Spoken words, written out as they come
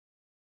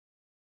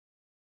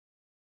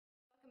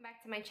Welcome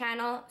back to my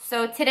channel.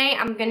 So today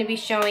I'm going to be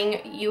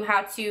showing you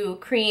how to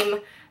cream,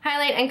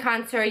 highlight, and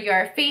contour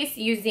your face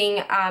using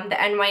the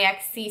NYX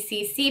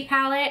CCC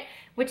palette,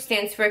 which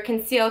stands for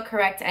Conceal,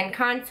 Correct, and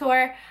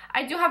Contour.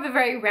 I do have a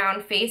very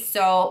round face,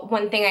 so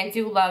one thing I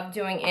do love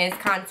doing is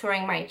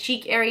contouring my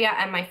cheek area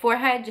and my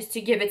forehead just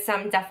to give it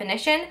some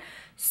definition.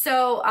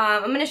 So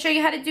I'm going to show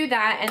you how to do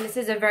that, and this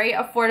is a very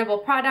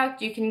affordable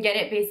product. You can get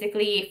it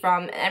basically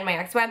from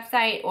NYX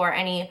website or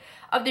any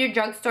of their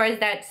drugstores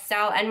that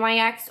sell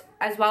NYX,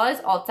 as well as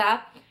Ulta.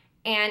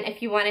 And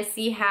if you want to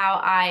see how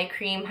I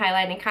cream,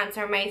 highlight, and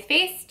contour my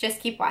face,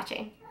 just keep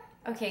watching.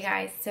 Okay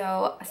guys,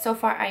 so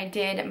far I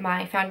did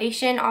my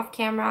foundation off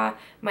camera,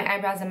 my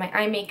eyebrows, and my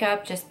eye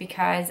makeup just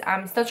because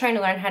I'm still trying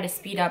to learn how to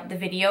speed up the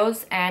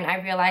videos, and I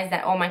realized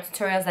that all my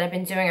tutorials that I've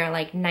been doing are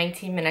like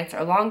 19 minutes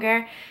or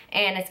longer,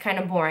 and it's kind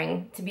of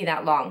boring to be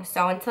that long.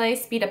 So until I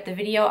speed up the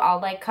video, I'll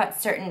like cut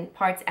certain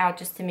parts out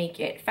just to make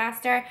it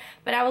faster,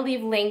 but I will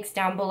leave links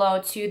down below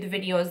to the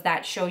videos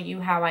that show you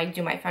how I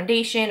do my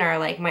foundation or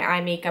like my eye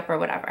makeup or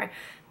whatever.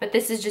 But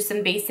this is just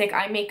some basic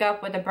eye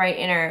makeup with a bright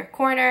inner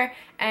corner,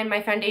 and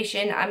my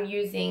foundation I'm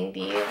using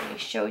let me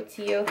show it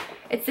to you.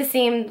 It's the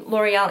same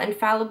L'Oreal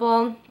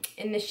Infallible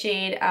in the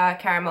shade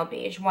Caramel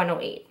Beige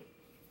 108.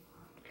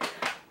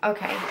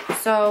 Okay,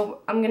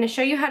 so I'm going to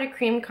show you how to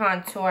cream,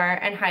 contour,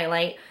 and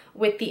highlight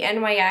with the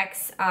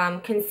NYX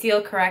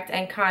Conceal, Correct,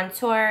 and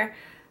Contour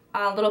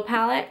little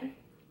palette.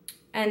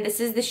 And this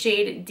is the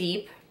shade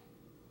Deep.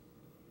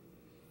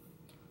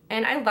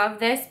 And I love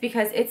this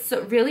because it's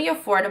really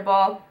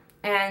affordable.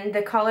 And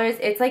the colors,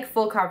 it's like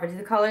full coverage.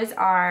 The colors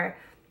are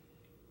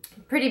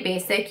pretty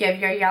basic. You have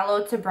your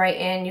yellow to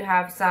brighten, you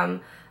have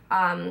some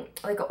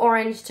like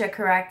orange to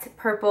correct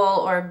purple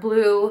or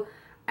blue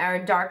or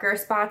darker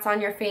spots on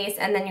your face,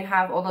 and then you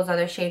have all those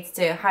other shades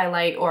to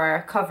highlight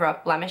or cover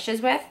up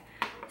blemishes with.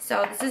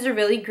 So this is a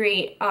really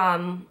great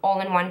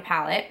all-in-one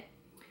palette.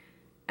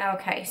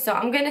 Okay, so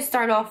I'm going to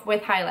start off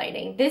with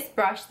highlighting. This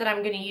brush that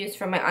I'm going to use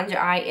for my under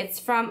eye, it's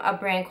from a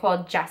brand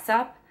called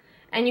Jessup.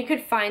 And you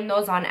could find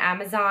those on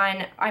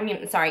Amazon,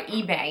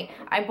 eBay.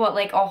 I bought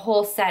like a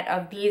whole set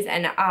of these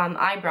and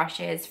eye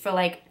brushes for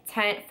like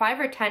 $5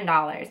 or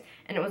 $10.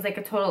 And it was like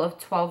a total of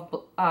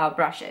 12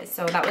 brushes.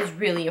 So that was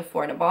really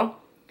affordable.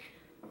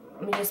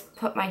 Let me just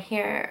put my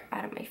hair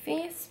out of my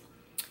face.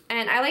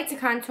 And I like to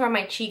contour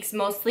my cheeks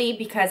mostly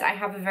because I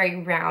have a very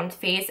round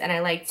face. And I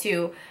like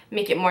to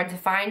make it more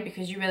defined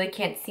because you really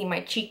can't see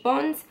my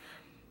cheekbones.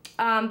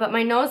 But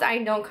my nose I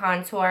don't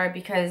contour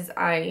because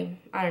I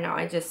don't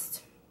know,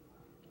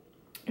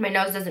 my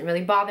nose doesn't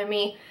really bother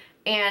me,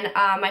 and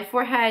my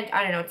forehead,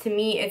 I don't know, to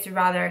me it's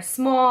rather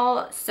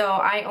small, so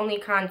I only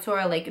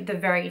contour like the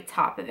very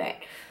top of it.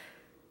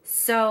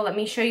 So let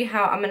me show you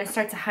how I'm going to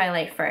start to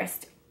highlight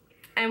first.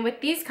 And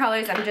with these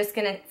colors, I'm just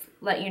going to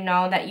let you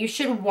know that you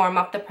should warm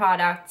up the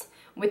product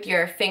with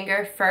your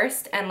finger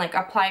first and like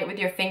apply it with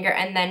your finger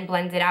and then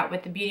blend it out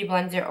with a beauty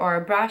blender or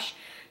a brush,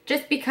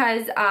 just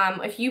because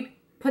if you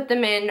put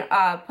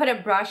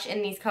a brush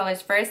in these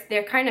colors first,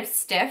 they're kind of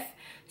stiff,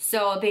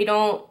 so they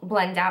don't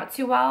blend out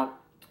too well.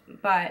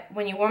 But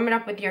when you warm it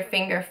up with your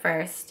finger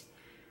first,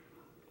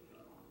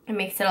 it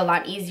makes it a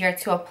lot easier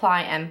to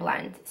apply and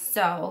blend.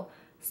 So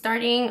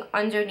starting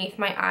underneath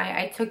my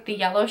eye, I took the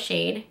yellow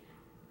shade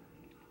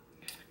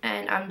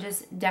and I'm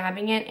just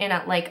dabbing it in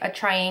like a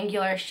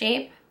triangular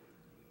shape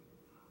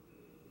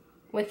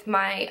with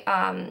my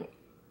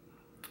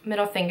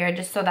middle finger,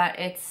 just so that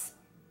it's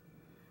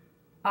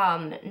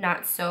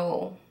not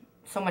so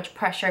much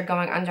pressure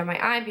going under my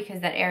eye,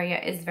 because that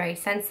area is very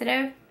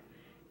sensitive.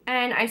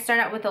 And I start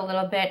out with a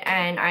little bit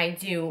and I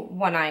do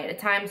one eye at a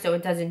time so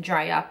it doesn't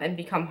dry up and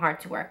become hard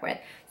to work with.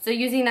 So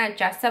using that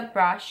Jessup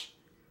brush,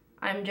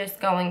 I'm just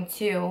going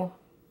to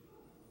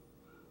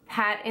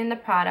pat in the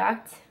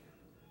product.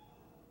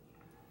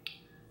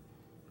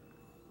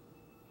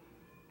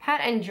 Pat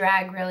and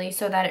drag really,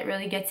 so that it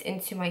really gets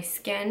into my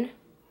skin.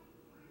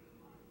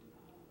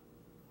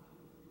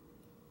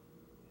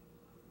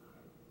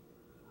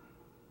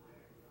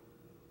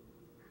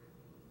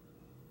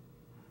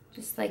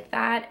 Just like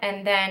that,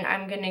 and then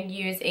I'm going to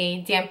use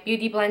a damp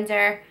beauty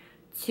blender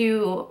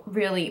to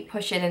really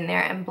push it in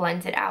there and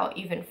blend it out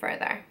even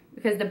further,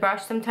 because the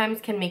brush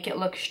sometimes can make it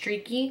look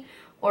streaky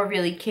or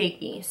really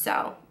cakey.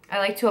 So I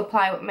like to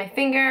apply with my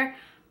finger,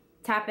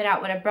 tap it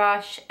out with a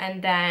brush,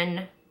 and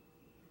then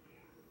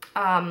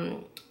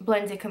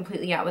blend it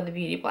completely out with the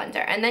beauty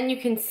blender. And then you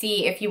can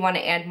see if you want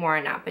to add more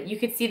or not, but you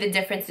could see the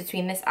difference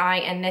between this eye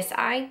and this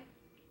eye.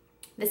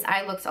 This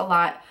eye looks a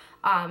lot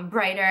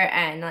brighter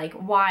and like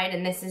wide,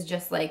 and this is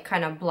just like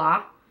kind of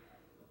blah.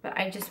 But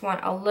I just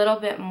want a little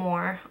bit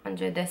more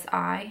under this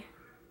eye.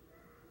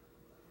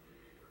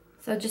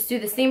 So just do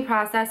the same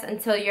process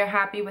until you're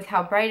happy with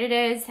how bright it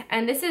is.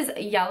 And this is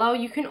yellow.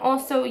 You can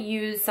also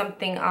use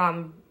something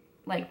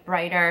like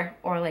brighter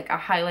or like a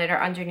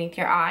highlighter underneath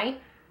your eye,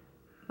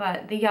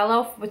 but the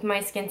yellow with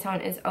my skin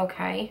tone is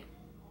okay,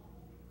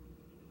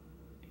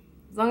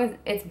 as long as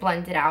it's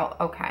blended out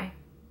okay.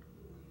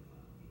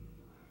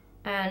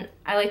 And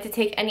I like to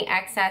take any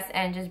excess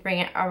and just bring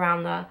it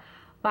around the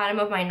bottom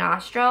of my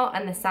nostril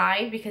and the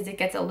side because it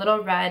gets a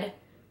little red.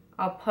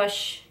 I'll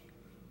push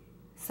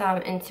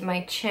some into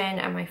my chin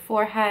and my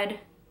forehead.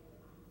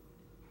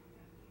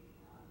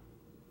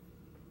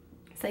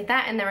 Just like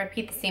that, and then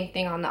repeat the same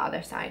thing on the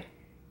other side.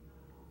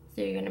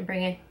 So you're gonna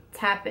bring it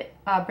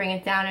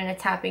down in a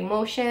tapping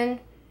motion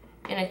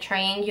in a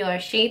triangular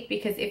shape,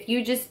 because if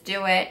you just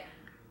do it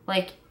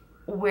like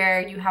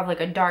where you have like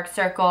a dark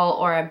circle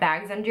or a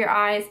bags under your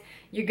eyes,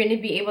 you're going to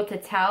be able to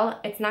tell.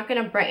 It's not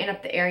going to brighten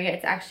up the area,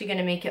 it's actually going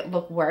to make it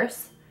look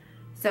worse.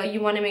 So you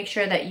want to make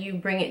sure that you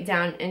bring it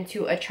down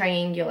into a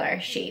triangular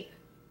shape,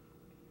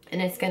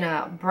 and it's going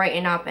to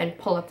brighten up and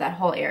pull up that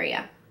whole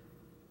area.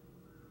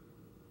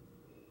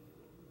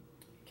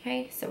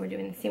 Okay, so we're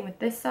doing the same with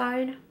this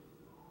side.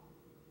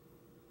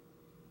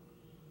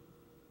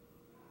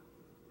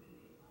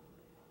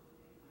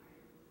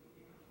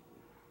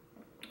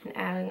 And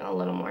adding a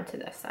little more to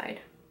this side.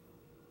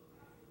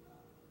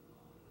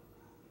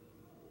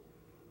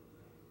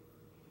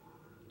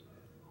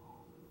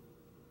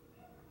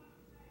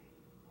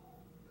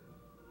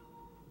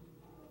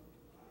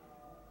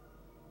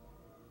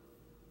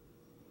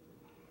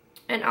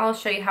 And I'll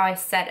show you how I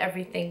set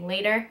everything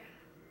later.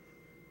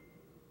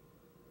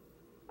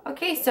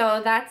 Okay,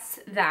 so that's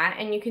that,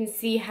 and you can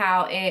see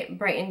how it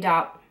brightened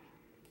up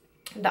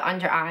the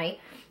under eye.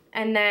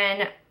 And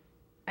then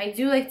I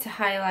do like to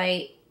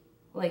highlight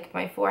like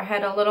my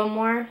forehead a little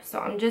more, so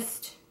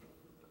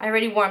I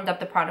already warmed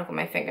up the product with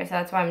my finger, so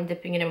that's why I'm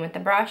dipping it in with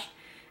the brush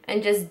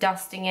and just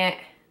dusting it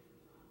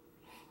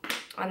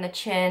on the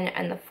chin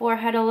and the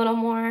forehead a little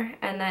more,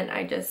 and then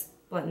I just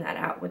blend that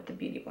out with the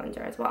Beauty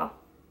Blender as well.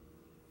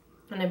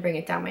 And I bring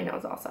it down my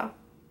nose also.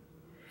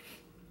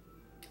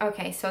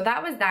 Okay, so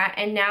that was that,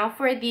 and now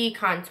for the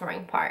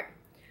contouring part.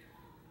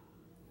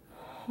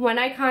 When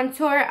I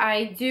contour,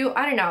 I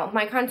don't know,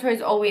 my contour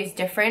is always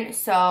different,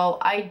 so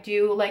I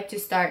do like to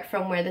start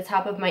from where the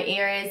top of my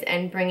ear is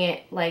and bring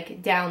it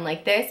like down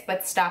like this,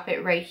 but stop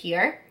it right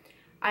here.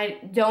 I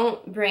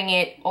don't bring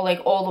it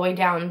like all the way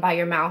down by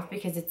your mouth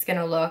because it's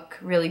gonna look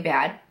really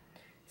bad.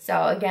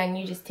 So again,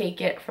 you just take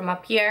it from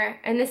up here,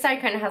 and this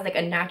side kind of has like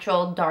a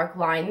natural dark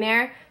line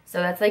there, so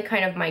that's like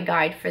kind of my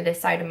guide for this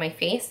side of my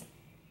face.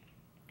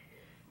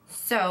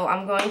 So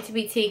I'm going to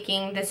be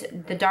taking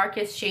the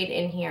darkest shade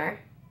in here,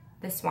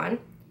 this one,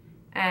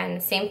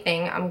 and same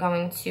thing, I'm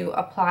going to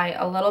apply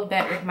a little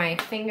bit with my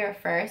finger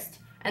first,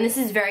 and this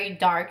is very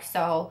dark,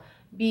 so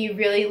be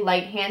really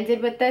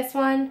light-handed with this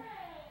one,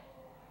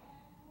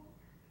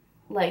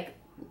 like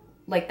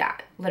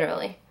that,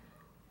 literally,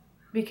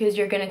 because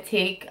you're gonna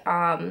take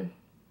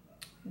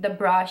the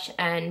brush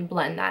and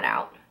blend that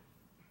out.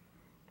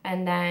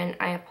 And then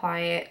I apply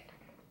it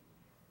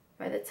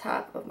by the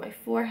top of my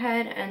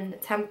forehead and the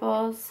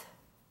temples,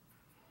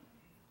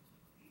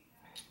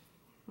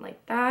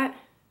 like that.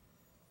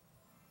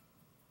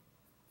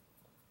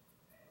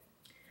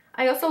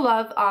 I also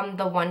love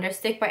the Wonder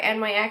Stick by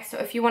NYX, so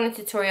if you want a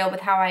tutorial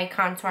with how I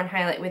contour and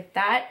highlight with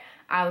that,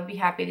 I would be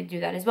happy to do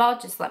that as well.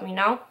 Just let me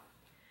know.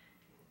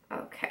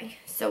 Okay,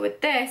 so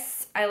with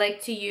this, I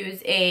like to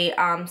use a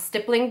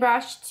stippling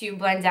brush to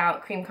blend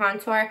out cream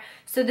contour.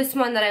 So this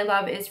one that I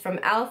love is from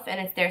e.l.f. and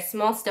it's their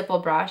small stipple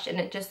brush, and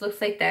it just looks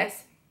like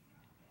this.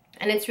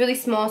 And it's really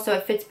small, so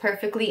it fits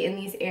perfectly in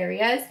these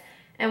areas.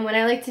 And what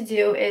I like to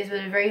do is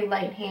with a very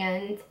light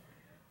hand,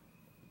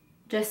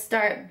 just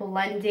start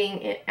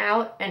blending it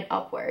out and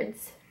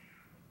upwards.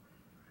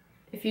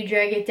 If you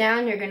drag it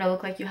down, you're gonna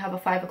look like you have a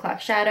 5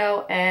 o'clock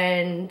shadow,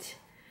 and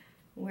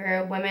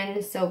we're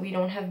women, so we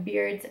don't have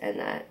beards, and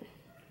that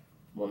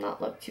will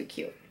not look too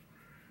cute.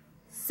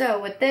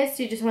 So with this,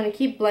 you just want to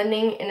keep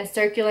blending in a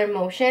circular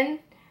motion.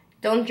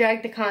 Don't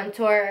drag the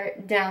contour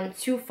down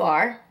too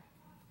far,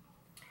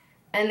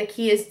 and the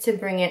key is to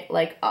bring it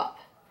like up.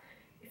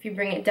 If you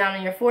bring it down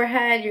on your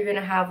forehead, you're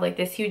gonna have like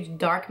this huge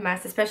dark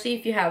mess, especially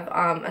if you have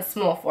a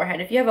small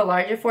forehead. If you have a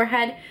larger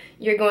forehead,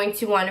 you're going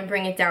to want to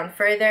bring it down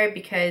further,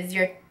 because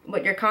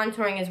what you're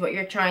contouring is what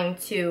you're trying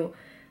to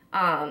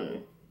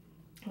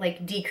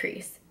like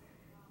decrease.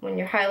 When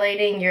you're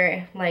highlighting,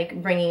 you're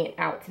like bringing it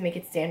out to make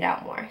it stand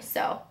out more.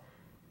 So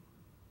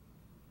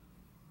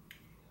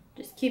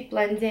just keep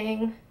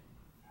blending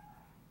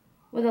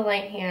with a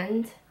light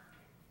hand.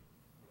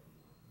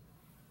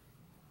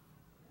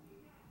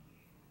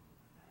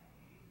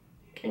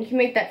 And you can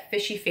make that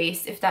fishy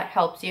face if that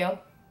helps you.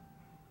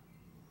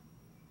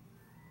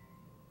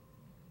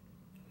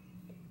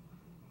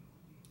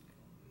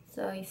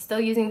 So you're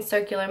still using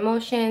circular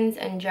motions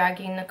and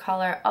dragging the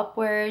color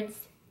upwards.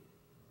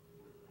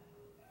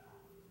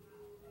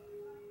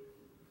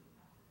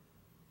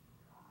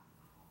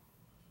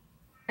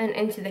 And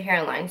into the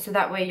hairline, so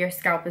that way your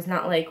scalp is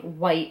not like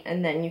white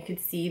and then you could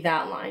see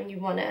that line. You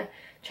want to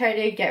try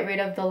to get rid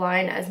of the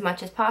line as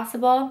much as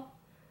possible,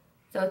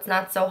 so it's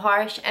not so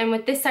harsh. And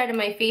with this side of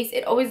my face,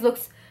 it always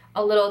looks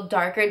a little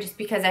darker just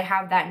because I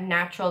have that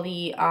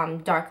naturally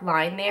dark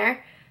line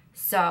there.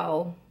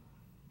 So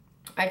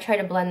I try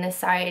to blend this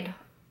side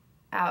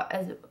out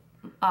as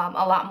a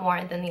lot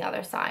more than the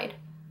other side,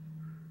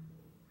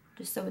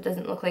 just so it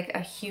doesn't look like a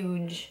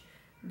huge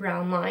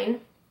brown line.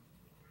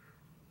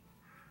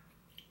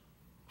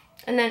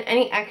 And then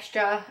any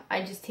extra,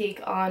 I just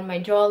take on my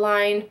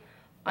jawline,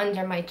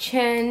 under my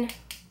chin,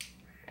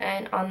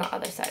 and on the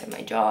other side of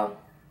my jaw,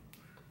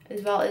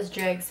 as well as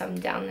drag some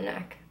down the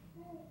neck.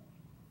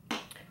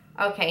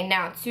 Okay,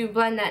 now to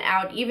blend that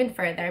out even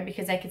further,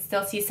 because I could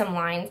still see some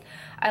lines,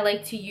 I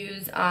like to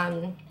use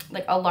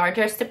like a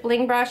larger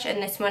stippling brush,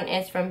 and this one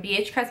is from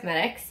BH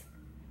Cosmetics.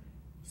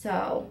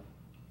 So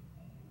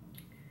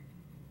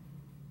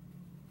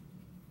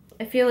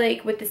I feel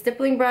like with the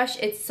stippling brush,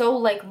 it's so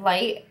like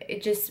light,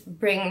 it just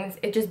blends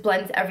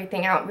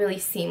everything out really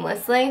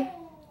seamlessly,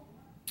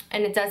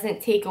 and it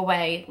doesn't take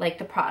away like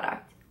the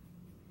product.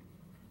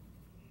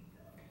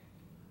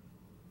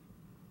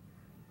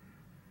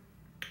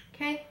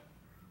 Okay,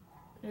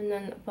 and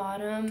then the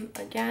bottom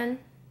again,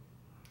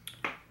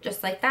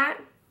 just like that.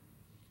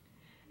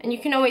 And you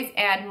can always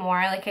add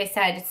more. Like I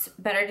said, it's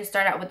better to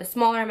start out with a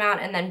smaller amount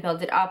and then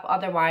build it up.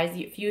 Otherwise,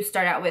 if you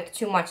start out with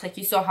too much, like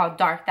you saw how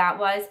dark that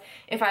was,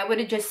 if I would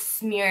have just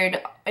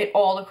smeared it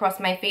all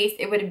across my face,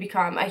 it would have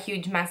become a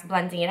huge mess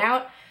blending it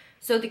out.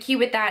 So the key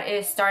with that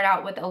is start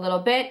out with a little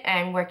bit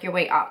and work your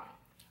way up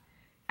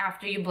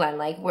after you blend.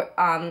 Like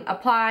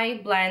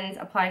apply, blend,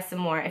 apply some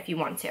more if you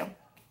want to.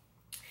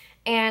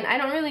 And I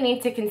don't really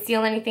need to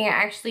conceal anything. I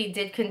actually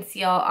did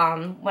conceal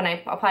when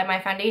I applied my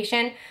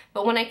foundation,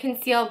 but when I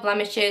conceal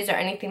blemishes or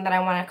anything that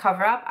I want to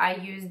cover up, I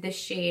use this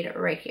shade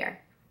right here.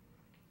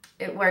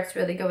 It works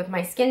really good with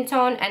my skin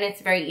tone, and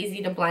it's very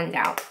easy to blend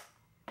out.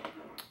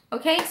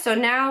 Okay, so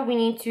now we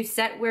need to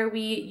set where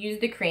we use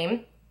the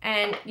cream,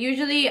 and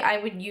usually I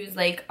would use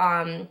like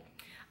a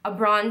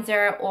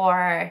bronzer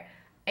or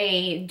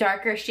a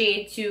darker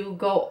shade to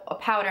go, a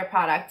powder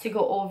product to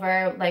go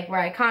over like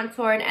where I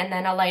contoured, and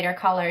then a lighter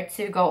color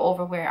to go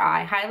over where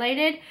I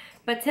highlighted.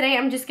 But today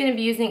I'm just going to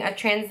be using a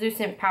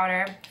translucent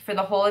powder for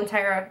the whole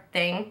entire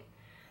thing.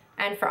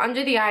 And for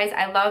under the eyes,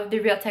 I love the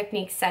Real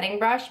Techniques setting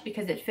brush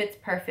because it fits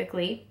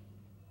perfectly.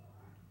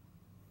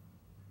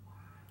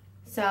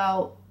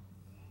 So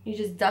you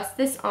just dust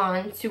this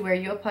on to where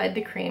you applied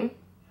the cream,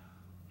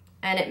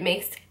 and it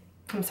makes,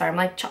 I'm sorry,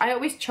 I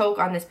always choke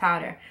on this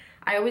powder.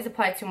 I always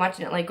apply too much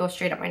and it like goes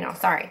straight up my nose,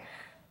 sorry.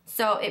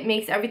 So it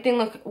makes everything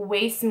look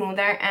way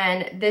smoother,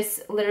 and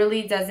this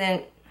literally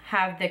doesn't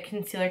have the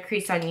concealer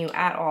crease on you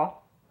at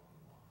all.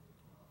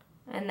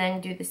 And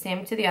then do the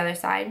same to the other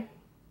side.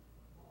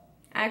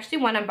 I actually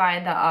want to buy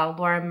the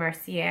Laura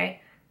Mercier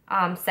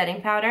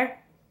setting powder.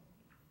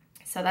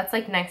 So that's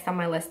like next on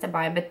my list to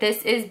buy. But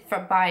this is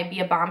by Be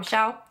a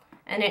Bombshell,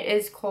 and it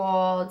is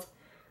called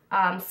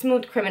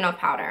Smooth Criminal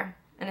Powder.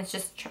 And it's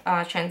just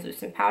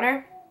translucent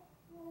powder.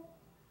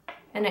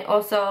 And I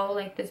also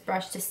like this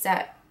brush to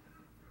set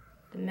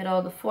the middle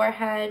of the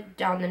forehead,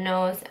 down the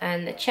nose,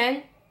 and the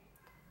chin.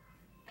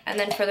 And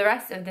then for the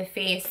rest of the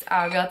face,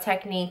 Real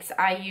Techniques,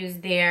 I use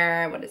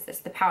their, what is this,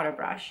 the powder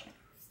brush.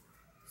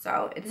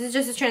 So this is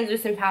just a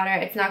translucent powder.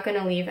 It's not going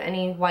to leave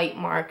any white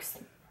marks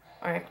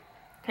or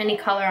any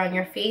color on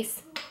your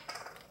face.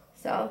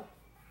 So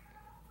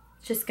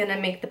it's just going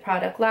to make the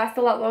product last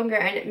a lot longer,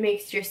 and it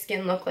makes your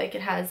skin look like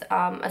it has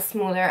a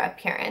smoother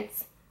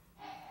appearance.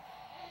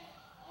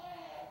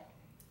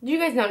 Do you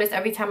guys notice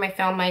every time I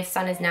film, my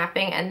son is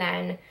napping, and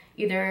then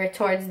either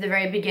towards the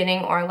very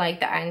beginning or like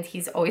the end,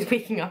 he's always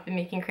waking up and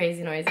making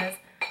crazy noises?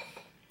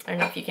 I don't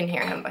know if you can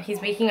hear him, but he's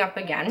waking up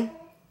again.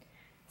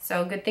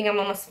 So good thing I'm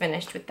almost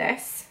finished with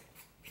this.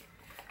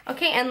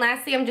 Okay, and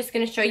lastly, I'm just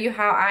going to show you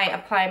how I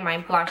apply my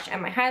blush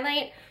and my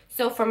highlight.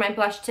 So for my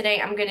blush today,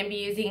 I'm going to be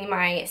using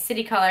my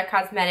City Color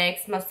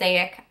Cosmetics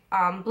Mosaic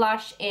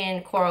blush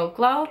in Coral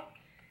Glow.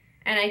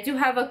 And I do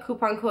have a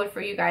coupon code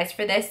for you guys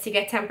for this to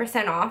get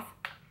 10% off.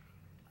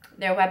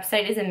 Their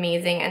website is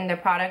amazing, and their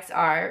products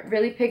are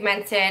really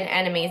pigmented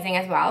and amazing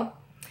as well.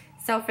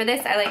 So for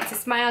this, I like to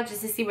smile just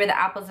to see where the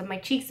apples of my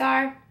cheeks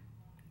are.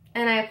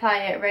 And I apply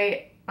it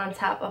right on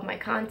top of my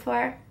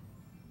contour.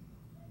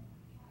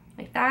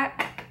 Like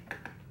that.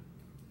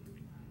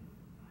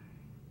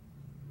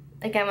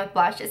 Again, with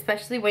blush,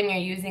 especially when you're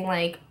using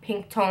like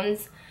pink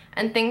tones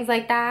and things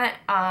like that,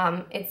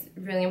 it's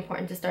really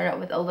important to start out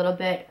with a little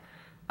bit.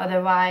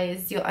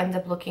 Otherwise, you'll end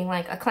up looking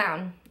like a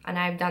clown. And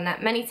I've done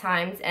that many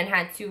times and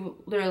had to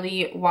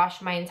literally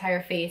wash my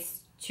entire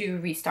face to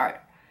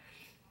restart.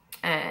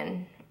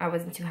 And I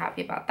wasn't too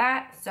happy about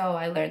that, so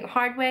I learned the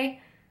hard way.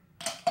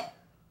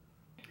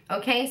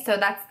 Okay, so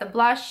that's the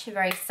blush,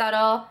 very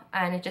subtle,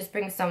 and it just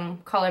brings some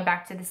color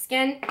back to the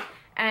skin.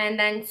 And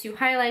then to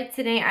highlight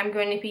today, I'm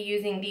going to be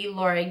using the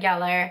Laura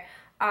Geller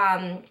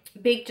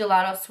Baked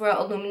Gelato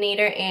Swirl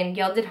Illuminator in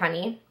Gilded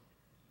Honey.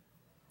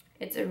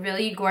 It's a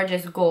really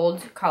gorgeous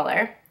gold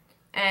color.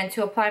 And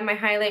to apply my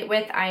highlight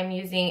with, I'm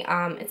using,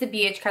 it's a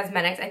BH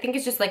Cosmetics. I think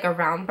it's just like a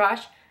round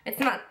brush. It's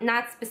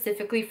not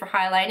specifically for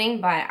highlighting,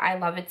 but I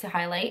love it to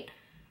highlight.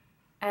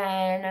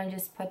 And I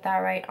just put that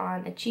right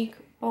on the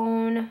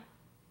cheekbone.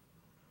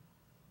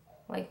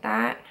 Like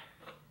that.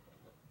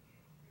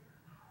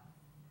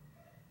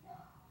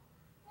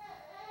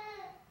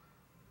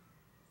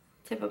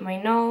 Tip of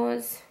my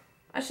nose.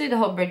 Actually, the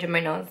whole bridge of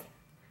my nose.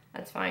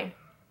 That's fine.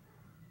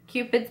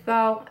 Cupid's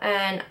bow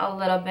and a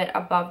little bit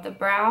above the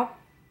brow.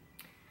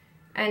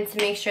 And to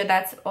make sure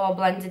that's all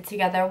blended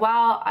together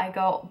well, I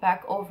go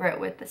back over it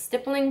with the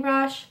stippling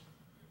brush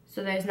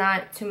so there's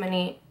not too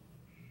many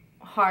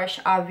harsh,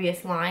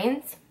 obvious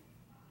lines.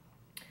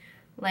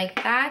 Like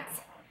that.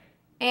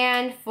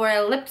 And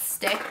for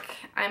lipstick,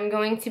 I'm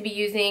going to be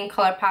using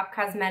ColourPop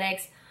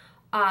Cosmetics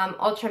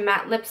Ultra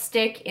Matte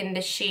Lipstick in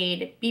the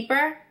shade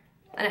Beeper.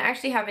 And I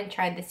actually haven't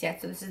tried this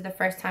yet, so this is the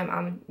first time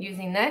I'm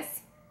using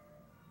this.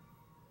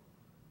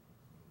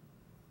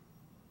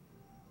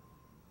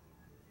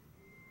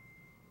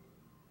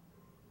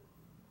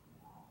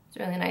 It's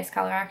a really nice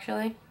color,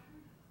 actually.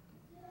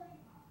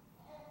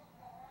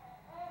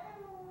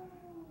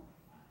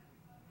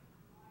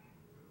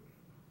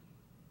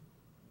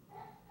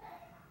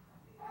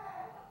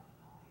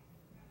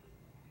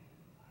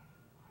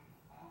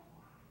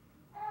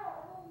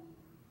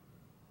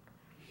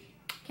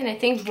 And I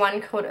think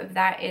one coat of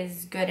that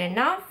is good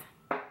enough.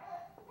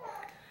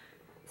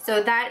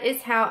 So that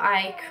is how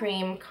I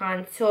cream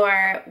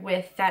contour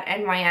with that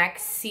NYX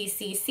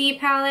CCC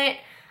palette.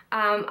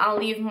 I'll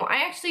leave more.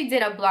 I actually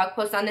did a blog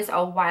post on this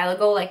a while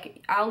ago.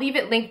 Like, I'll leave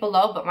it linked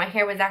below, but my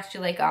hair was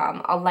actually like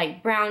a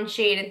light brown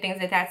shade and things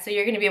like that. So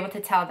you're going to be able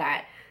to tell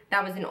that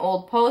that was an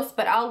old post,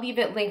 but I'll leave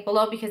it linked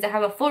below because I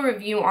have a full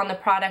review on the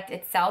product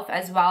itself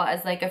as well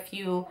as like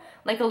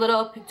a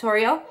little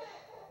pictorial.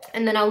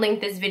 And then I'll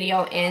link this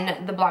video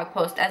in the blog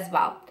post as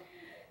well.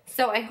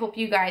 So I hope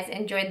you guys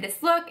enjoyed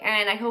this look,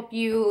 and I hope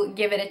you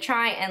give it a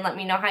try and let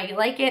me know how you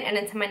like it. And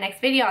until my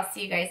next video, I'll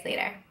see you guys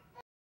later.